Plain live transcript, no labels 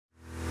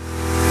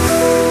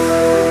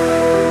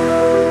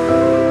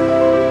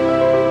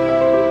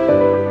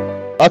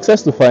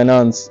Access to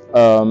finance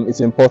is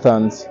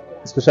important,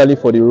 especially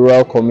for the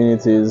rural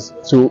communities,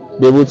 to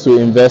be able to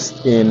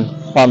invest in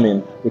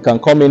farming. It can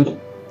come in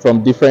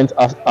from different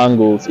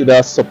angles,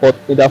 either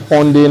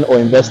funding or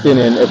investing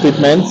in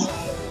equipment,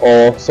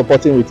 or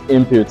supporting with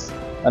inputs.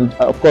 And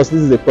of course,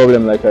 this is a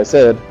problem, like I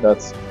said,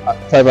 that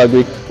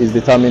favourably is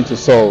determined to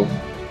solve.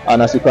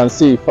 And as you can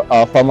see,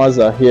 our farmers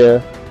are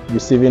here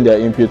receiving their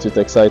inputs with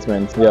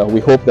excitement. Yeah, we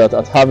hope that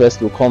at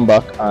harvest we'll come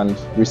back and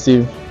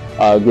receive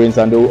our grains,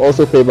 and they will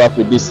also pay back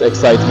with this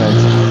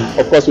excitement.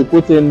 Of course, we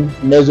put in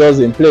measures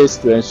in place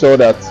to ensure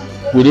that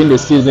within the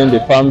season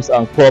the farms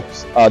and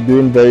crops are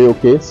doing very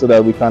okay, so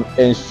that we can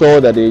ensure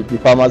that the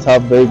farmers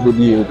have very good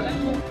yield.